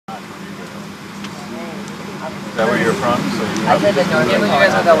Is that where you're from? So you I live in Northern. You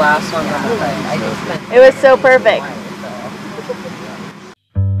guys were the last ones on the site. I just spent. It was so perfect.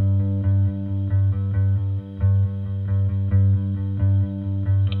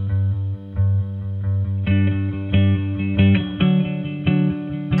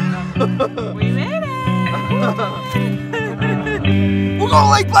 We made it! We're going to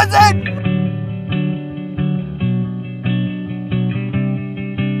Lake Placid!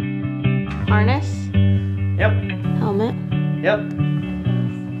 Harness? Yep. Helmet? Yep.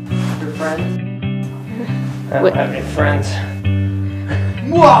 Your friends? I don't have any friends.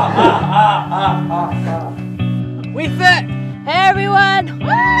 We fit! Hey everyone!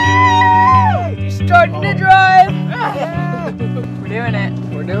 Woo! Starting to drive! We're doing it.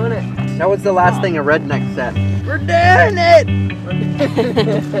 We're doing it. That was the last thing a redneck said. We're doing it!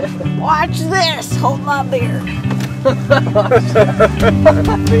 Watch this! Hold my beer.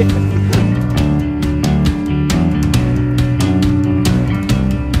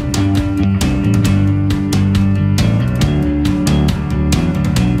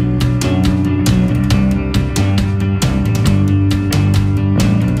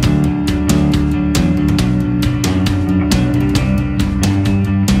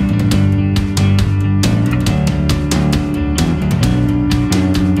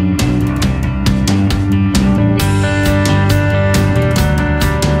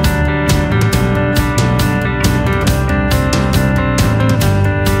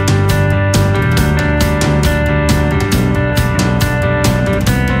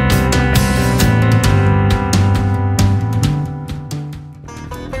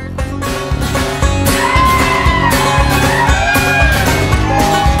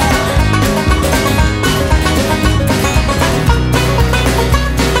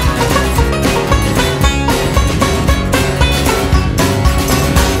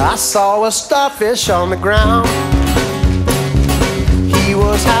 I saw a starfish on the ground. He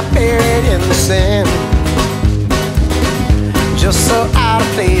was half buried in the sand, just so out of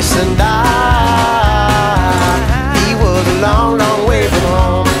place, and he was a long, long way from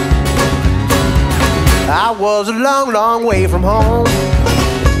home. I was a long, long way from home.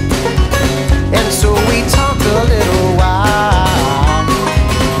 And so we talked a little while.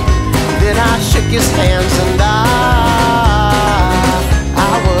 Then I shook his hands and I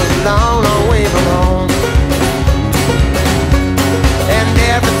was a long, long way from home. And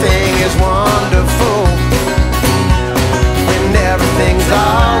everything is wonderful when everything's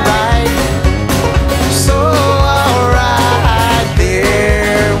alright. So alright,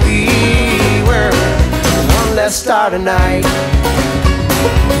 there we were. One less star tonight.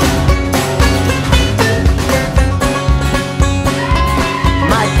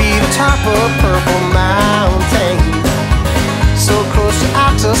 Might be the top of Purple Mountain, so close to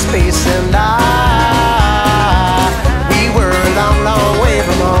outer space, and we were a long, long way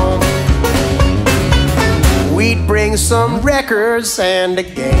from home. We'd bring some records and a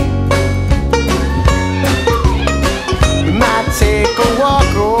game. We might take a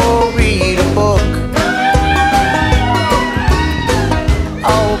walk or read a book.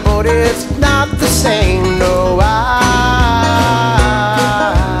 Oh, but it's not the same, no,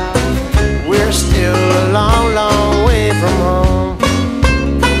 we're still a long, long way from home.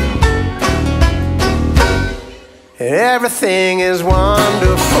 Everything is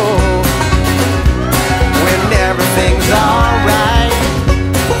wonderful when everything's alright.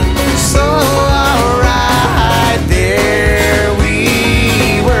 So alright, there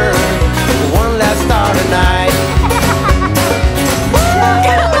we were. One last star tonight.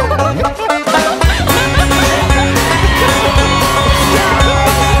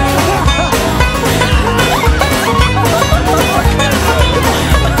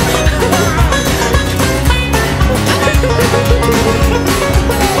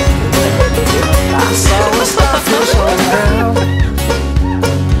 I saw a starfish on the ground.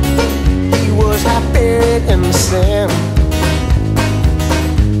 He was half buried in the sand.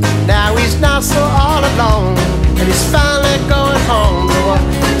 Now he's not so all alone, and he's finally going home. So I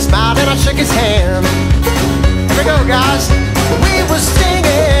smiled and I shook his hand. Here we go, guys. We were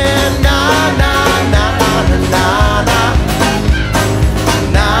singing na na na na na na na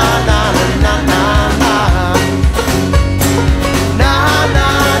na na na na. Na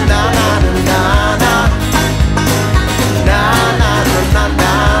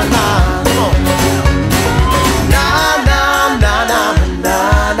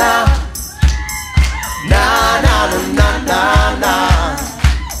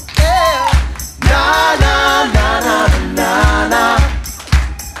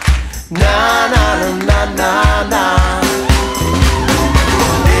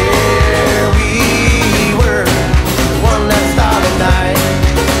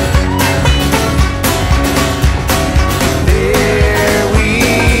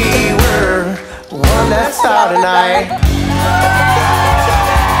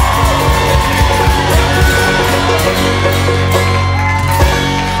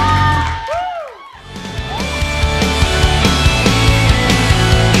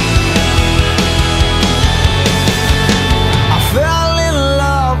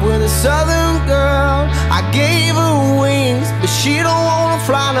gave her wings, but she don't wanna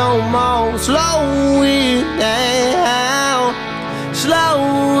fly no more. Slow it down,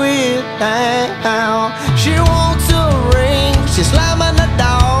 slow it down. She wants a ring, she's slamming the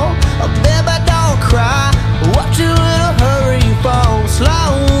door. A baby don't cry, what you in a hurry for?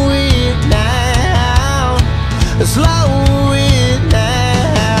 Slow it down, slow it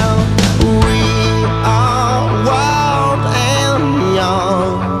down. We are wild and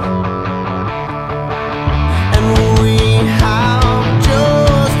young, and we have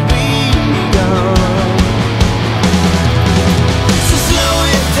just begun. So slow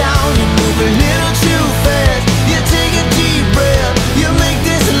it down, you move a little too fast. You take a deep breath, you make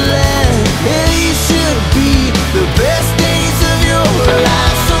this last. And these should be the best days of your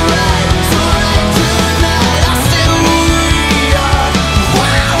life. So right tonight, I said we are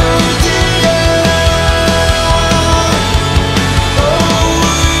wild and young. Oh,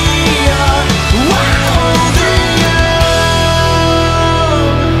 we are wild and young.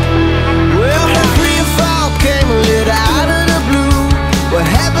 Well, the free fall came a little out of the blue. What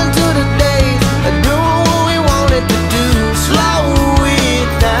happened to the days of doing what we wanted to do? Slow it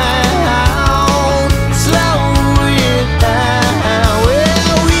down, slow it down.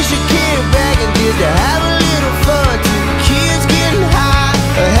 Well, we should kick back and just have a little fun. Two kids getting high,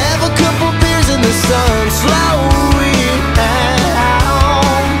 have a couple beers in the sun. Slow it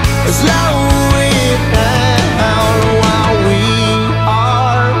down, slow it down. While we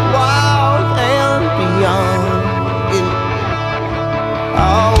are wild and beyond.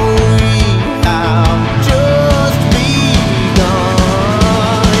 Oh, we have just begun.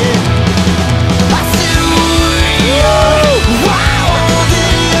 I said we are wild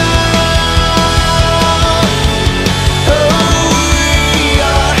and young. Oh, we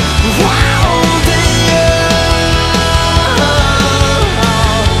are wild and young.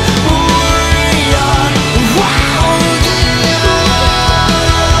 We are wild and young.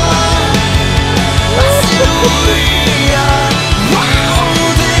 I said we are wild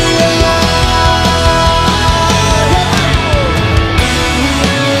and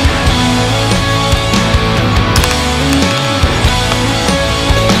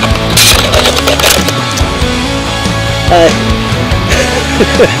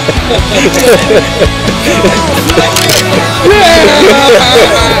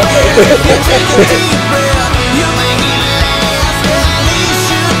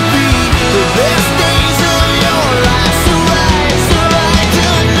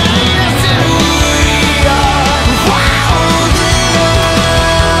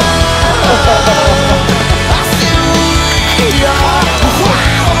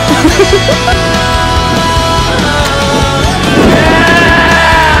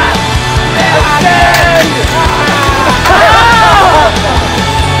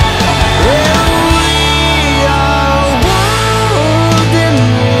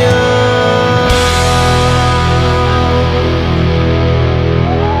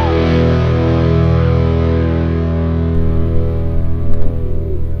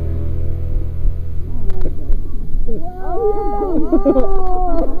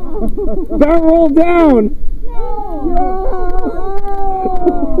Don't roll down! No!